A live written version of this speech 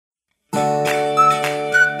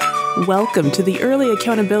Welcome to the Early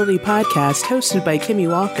Accountability Podcast hosted by Kimmy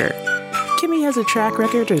Walker. Kimmy has a track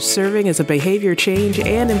record of serving as a behavior change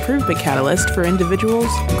and improvement catalyst for individuals,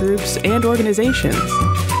 groups, and organizations.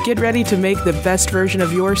 Get ready to make the best version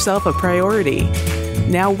of yourself a priority.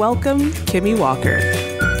 Now welcome, Kimmy Walker.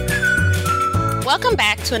 Welcome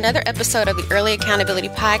back to another episode of the Early Accountability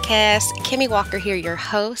Podcast. Kimmy Walker here, your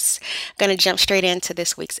host. I'm going to jump straight into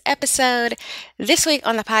this week's episode. This week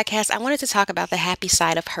on the podcast, I wanted to talk about the happy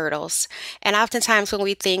side of hurdles. And oftentimes when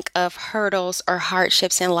we think of hurdles or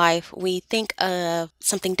hardships in life, we think of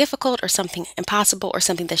something difficult or something impossible or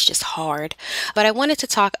something that's just hard. But I wanted to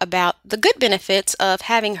talk about the good benefits of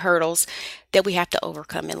having hurdles that we have to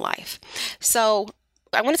overcome in life. So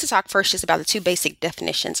I wanted to talk first just about the two basic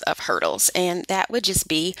definitions of hurdles, and that would just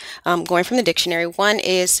be going from the dictionary. One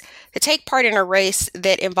is to take part in a race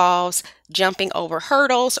that involves jumping over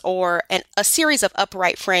hurdles or a series of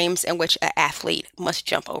upright frames in which an athlete must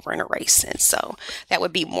jump over in a race. And so that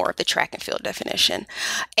would be more of the track and field definition.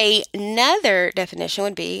 Another definition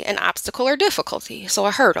would be an obstacle or difficulty, so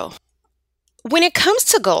a hurdle. When it comes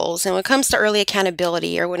to goals and when it comes to early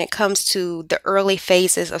accountability or when it comes to the early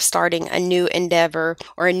phases of starting a new endeavor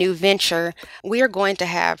or a new venture, we are going to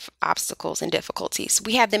have obstacles and difficulties.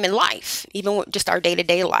 We have them in life, even with just our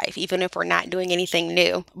day-to-day life, even if we're not doing anything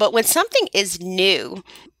new. But when something is new,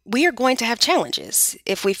 we are going to have challenges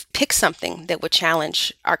if we've picked something that would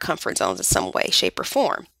challenge our comfort zones in some way, shape, or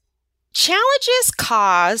form. Challenges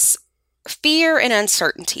cause fear and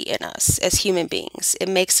uncertainty in us as human beings. It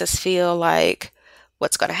makes us feel like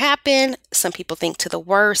what's going to happen. Some people think to the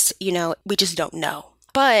worst, we just don't know.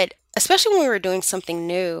 But especially when we're doing something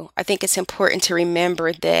new, I think it's important to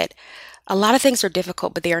remember that a lot of things are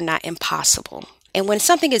difficult, but they are not impossible. And when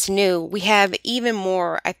something is new, we have even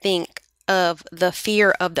more, I think, of the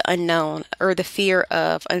fear of the unknown or the fear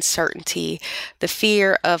of uncertainty, the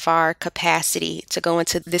fear of our capacity to go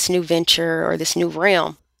into this new venture or this new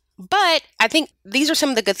realm. But I think these are some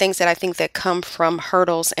of the good things that I think that come from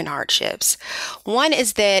hurdles and hardships. One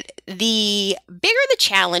is that the bigger the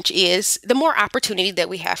challenge is, the more opportunity that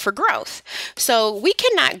we have for growth. So we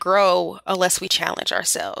cannot grow unless we challenge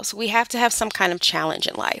ourselves. We have to have some kind of challenge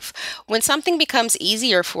in life. When something becomes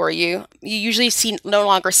easier for you, you usually no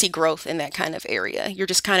longer see growth in that kind of area. You're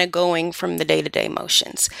just kind of going from the day-to-day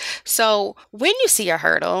motions. So when you see a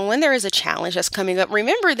hurdle, when there is a challenge that's coming up,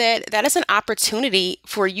 remember that that is an opportunity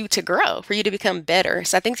for you to grow, for you to become better.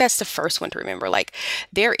 So I think that's the first one to remember. Like,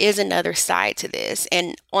 there is another side to this.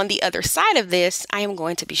 And on the other side of this, I am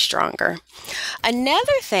going to be stronger.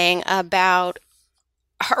 Another thing about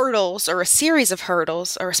hurdles or a series of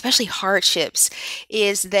hurdles, or especially hardships,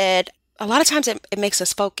 is that a lot of times it makes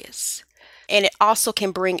us focus. And it also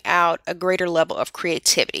can bring out a greater level of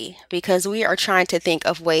creativity because we are trying to think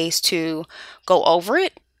of ways to go over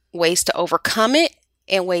it, ways to overcome it,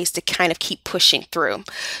 and ways to kind of keep pushing through.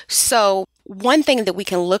 So one thing that we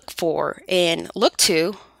can look for and look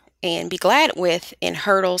to and be glad with in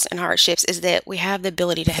hurdles and hardships is that we have the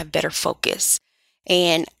ability to have better focus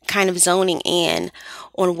and kind of zoning in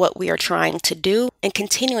on what we are trying to do and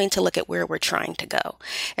continuing to look at where we're trying to go.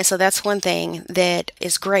 And so that's one thing that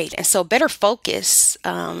is great. And so better focus,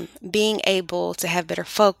 being able to have better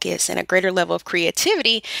focus and a greater level of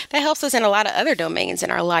creativity, that helps us in a lot of other domains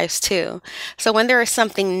in our lives too. So when there is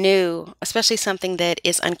something new, especially something that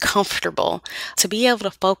is uncomfortable, to be able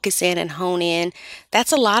to focus in and hone in,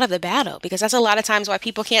 that's a lot of the battle, because that's a lot of times why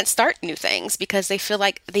people can't start new things, because they feel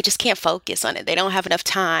like they just can't focus on it. They don't have enough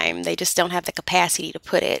time. They just don't have the capacity to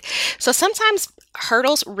put it. So sometimes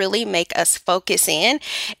hurdles really make us focus in,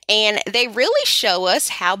 and they really show us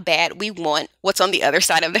how bad we want what's on the other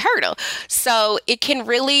side of the hurdle. So it can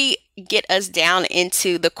really get us down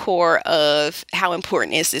into the core of how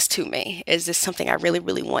important is this to me? Is this something I really,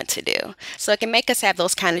 really want to do? So it can make us have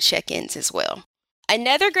those kind of check-ins as well.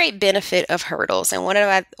 Another great benefit of hurdles, and one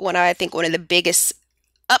of the biggest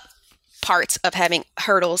parts of having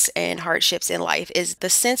hurdles and hardships in life, is the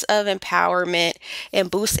sense of empowerment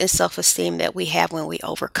and boost in self-esteem that we have when we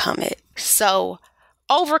overcome it. So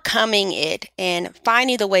overcoming it and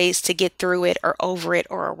finding the ways to get through it or over it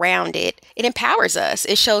or around it, it empowers us.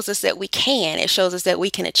 It shows us that we can. It shows us that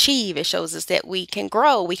we can achieve. It shows us that we can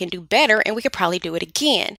grow, we can do better, and we could probably do it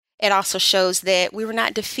again. It also shows that we were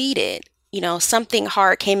not defeated. Something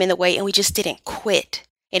hard came in the way and we just didn't quit.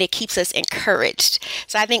 And it keeps us encouraged.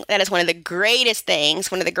 So I think that is one of the greatest things,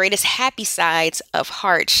 one of the greatest happy sides of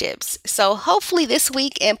hardships. So hopefully this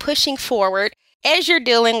week and pushing forward, as you're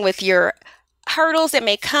dealing with your hurdles that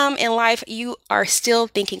may come in life, you are still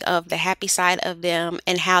thinking of the happy side of them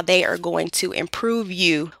and how they are going to improve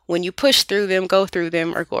you when you push through them, go through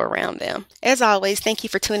them, or go around them. As always, thank you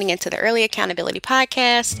for tuning into the Early Accountability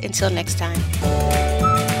Podcast. Until next time.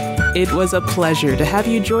 It was a pleasure to have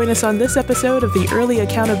you join us on this episode of the Early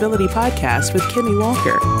Accountability Podcast with Kimmy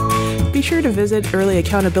Walker. Be sure to visit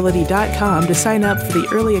earlyaccountability.com to sign up for the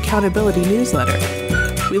Early Accountability newsletter.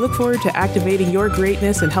 We look forward to activating your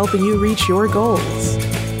greatness and helping you reach your goals.